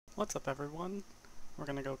What's up, everyone? We're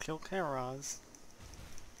gonna go kill Karaz.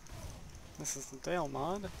 This is the DAIL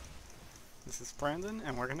mod. This is Brandon,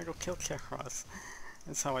 and we're gonna go kill Karaz.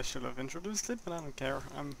 That's how I should have introduced it, but I don't care.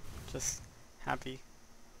 I'm just happy.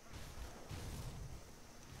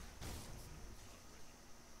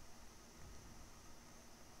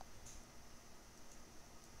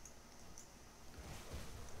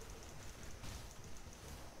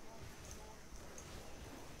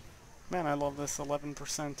 Man, I love this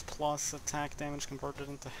 11% plus attack damage converted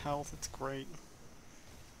into health. It's great.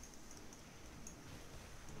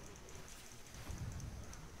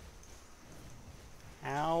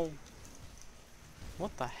 Ow.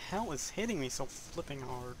 What the hell is hitting me so flipping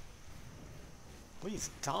hard? Please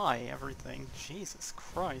die, everything. Jesus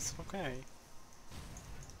Christ, okay.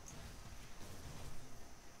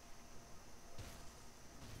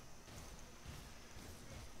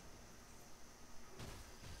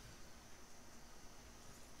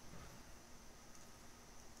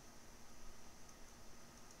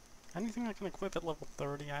 Anything I can equip at level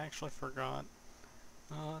 30, I actually forgot.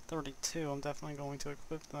 32, I'm definitely going to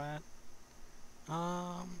equip that.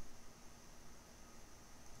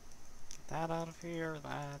 Get that out of here,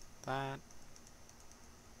 that.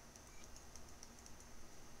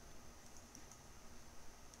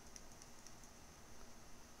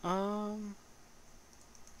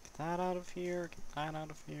 Get that out of here, get that out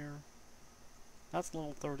of here. That's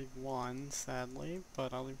level 31, sadly,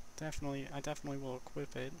 but I definitely will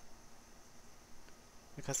equip it.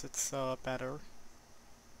 Because it's, better.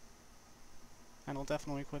 And I'll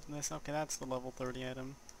definitely equip this. Okay, that's the level 30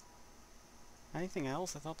 item. Anything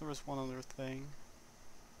else? I thought there was one other thing.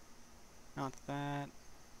 Not that.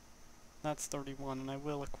 That's 31, and I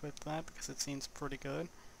will equip that because it seems pretty good.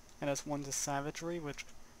 It has 1 to Savagery, which...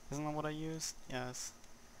 Isn't that what I used? Yes.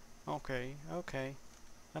 Okay, okay.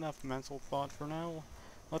 Enough mental thought for now.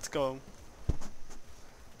 Let's go.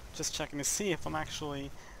 Just checking to see if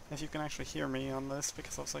if you can actually hear me on this,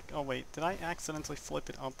 because I was like, oh wait, did I accidentally flip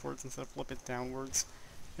it upwards instead of flip it downwards?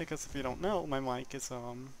 Because if you don't know, my mic is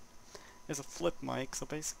a flip mic, so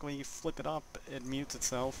basically you flip it up, it mutes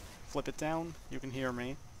itself. Flip it down, you can hear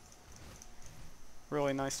me.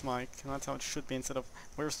 Really nice mic, and that's how it should be instead of,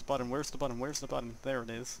 where's the button, where's the button, where's the button? There it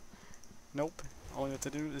is. Nope, all you have to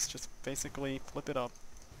do is just basically flip it up.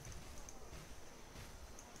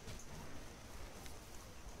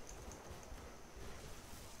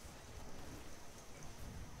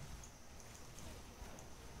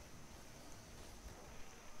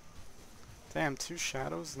 Damn, 2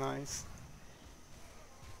 shadows, nice.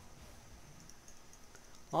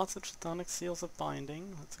 Lots of Chthonic seals of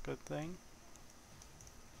binding, that's a good thing.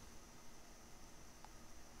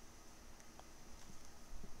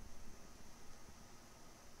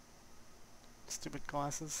 Stupid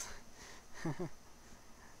glasses.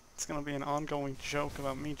 It's gonna be an ongoing joke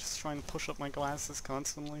about me just trying to push up my glasses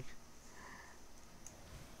constantly.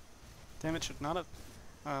 Damn, it should not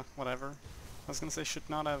have... whatever. I was gonna say should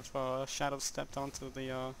not have shadow stepped onto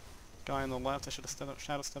the guy on the left. I should have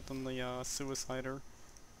shadow stepped on the suicider.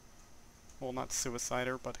 Well, not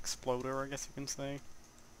suicider, but exploder, I guess you can say.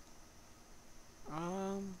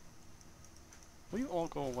 Will you all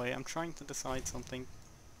go away? I'm trying to decide something.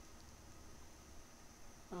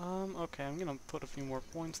 Okay, I'm gonna put a few more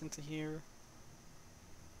points into here.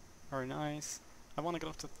 Very nice. I want to get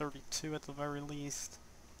up to 32 at the very least.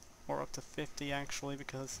 Or up to 50 actually,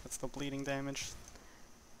 because that's the bleeding damage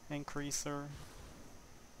increaser.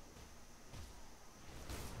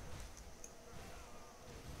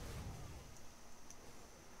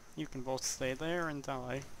 You can both stay there and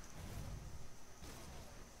die.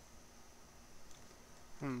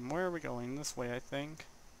 Where are we going? This way, I think.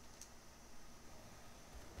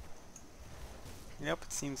 Yep,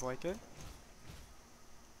 it seems like it.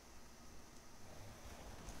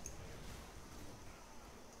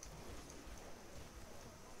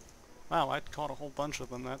 Wow, I caught a whole bunch of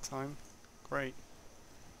them that time. Great.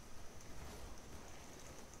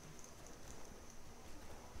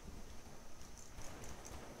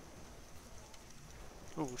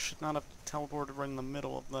 Ooh, should not have teleported right in the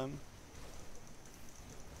middle of them.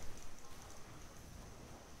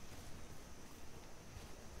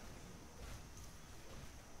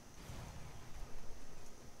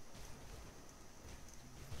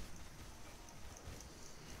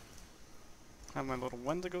 Have my little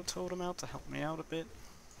Wendigo totem out to help me out a bit.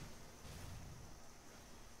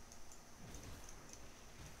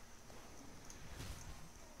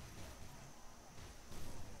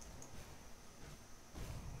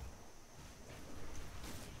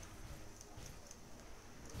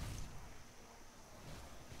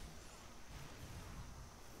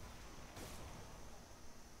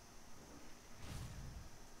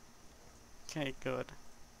 Okay, good.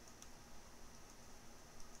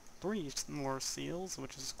 3 more seals,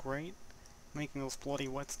 which is great. Making those bloody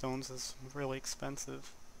whetstones is really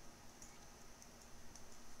expensive.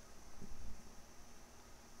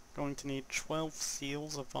 Going to need 12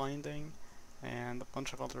 seals of binding and a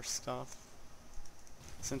bunch of other stuff,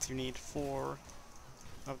 since you need 4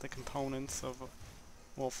 of the components of,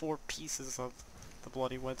 well, 4 pieces of the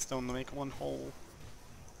bloody whetstone to make one whole.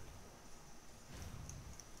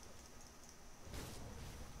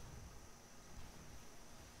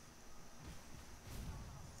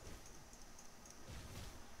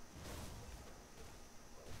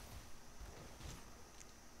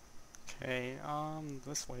 Okay,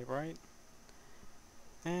 this way, right?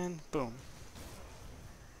 And boom.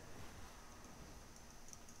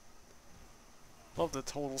 Love the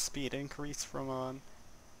total speed increase from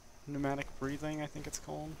pneumatic breathing, I think it's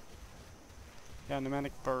called. Yeah,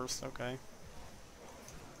 pneumatic burst, okay.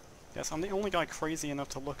 Yes, I'm the only guy crazy enough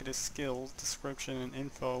to look at his skills, description, and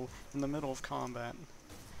info in the middle of combat.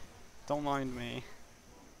 Don't mind me.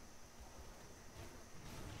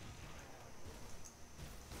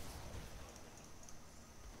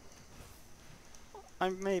 I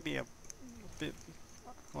may be a bit,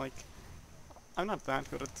 like, I'm not that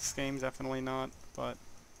good at this game, definitely not, but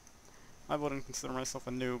I wouldn't consider myself a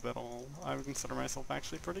noob at all. I would consider myself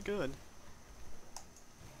actually pretty good.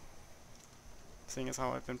 Seeing as how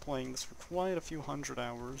I've been playing this for quite a few hundred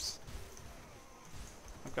hours.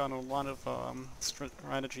 I've gotten a lot of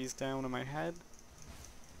strategies down in my head.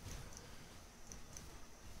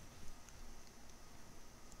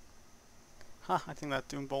 Ha, I think that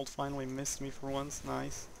Doom Bolt finally missed me for once,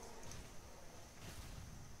 nice.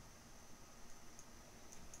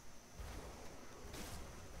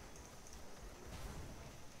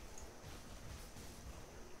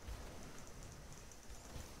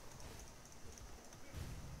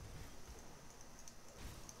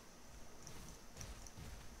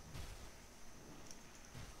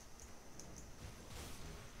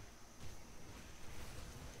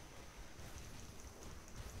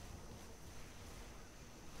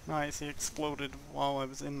 Nice, he exploded while I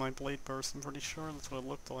was in my blade burst, I'm pretty sure that's what it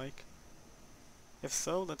looked like. If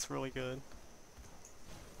so, that's really good.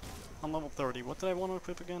 On level 30, what did I want to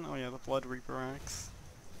equip again? Oh yeah, the Blood Reaper Axe.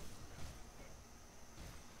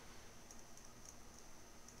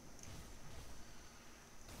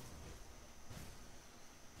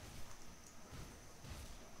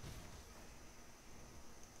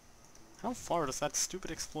 How far does that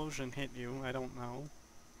stupid explosion hit you? I don't know.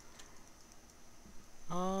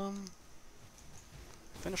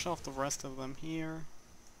 Finish off the rest of them here.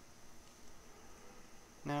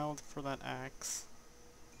 Now for that axe.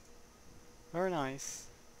 Very nice.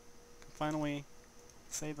 Can finally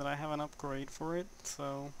say that I have an upgrade for it,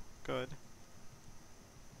 so good.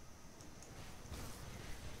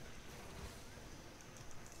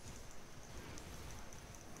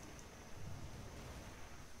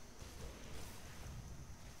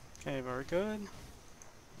 Okay, very good.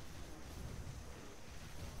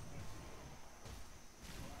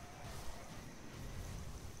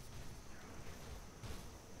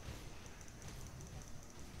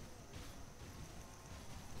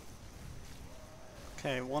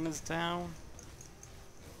 Okay, one is down.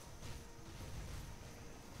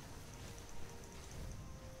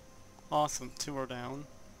 Awesome, 2 are down.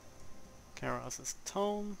 Karos'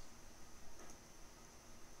 Tome.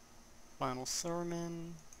 Final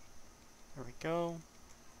Sermon. There we go.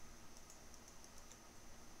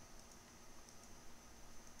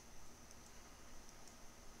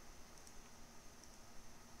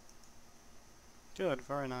 Good,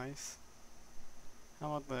 very nice.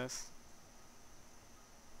 How about this?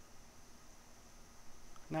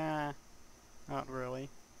 Nah, not really.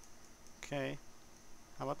 Okay,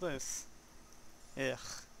 how about this? Ugh,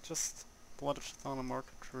 just Blood of Chthon Mark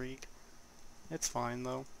Intrigue. It's fine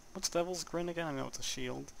though. What's Devil's Grin again? I know it's a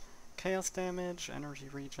shield. Chaos damage, energy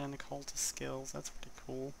regen, cultist skills, that's pretty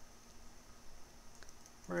cool.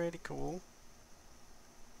 Pretty cool.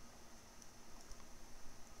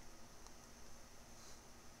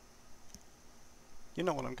 You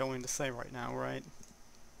know what I'm going to say right now, right?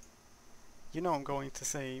 You know I'm going to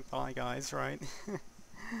say bye guys, right?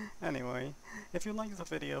 Anyway, if you liked the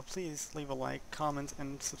video, please leave a like, comment,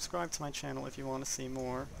 and subscribe to my channel if you want to see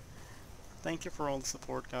more. Thank you for all the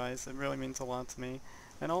support, guys. It really means a lot to me.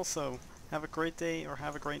 And also, have a great day or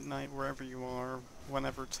have a great night wherever you are,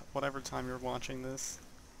 whatever time you're watching this.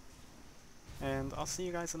 And I'll see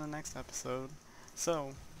you guys in the next episode.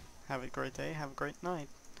 So, have a great day, have a great night.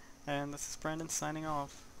 And this is Brandon signing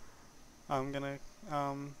off. I'm gonna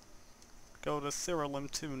go to Cyrilim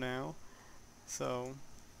 2 now. So,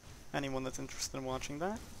 anyone that's interested in watching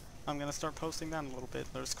that. I'm gonna start posting that a little bit.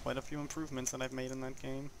 There's quite a few improvements that I've made in that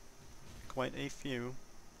game. Quite a few.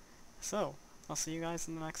 So, I'll see you guys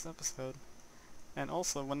in the next episode. And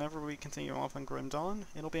also, whenever we continue off on Grim Dawn,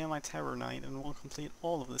 it'll be on my Terror Night, and we'll complete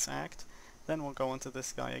all of this act. Then we'll go into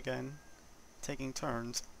this guy again, taking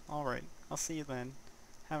turns. Alright, I'll see you then.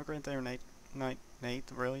 Have a great day or night,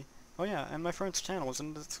 really. Oh yeah, and my friend's channel is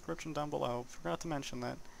in the description down below. Forgot to mention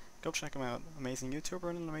that. Go check him out. Amazing YouTuber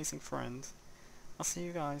and an amazing friend. I'll see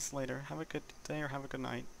you guys later. Have a good day or have a good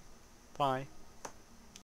night. Bye.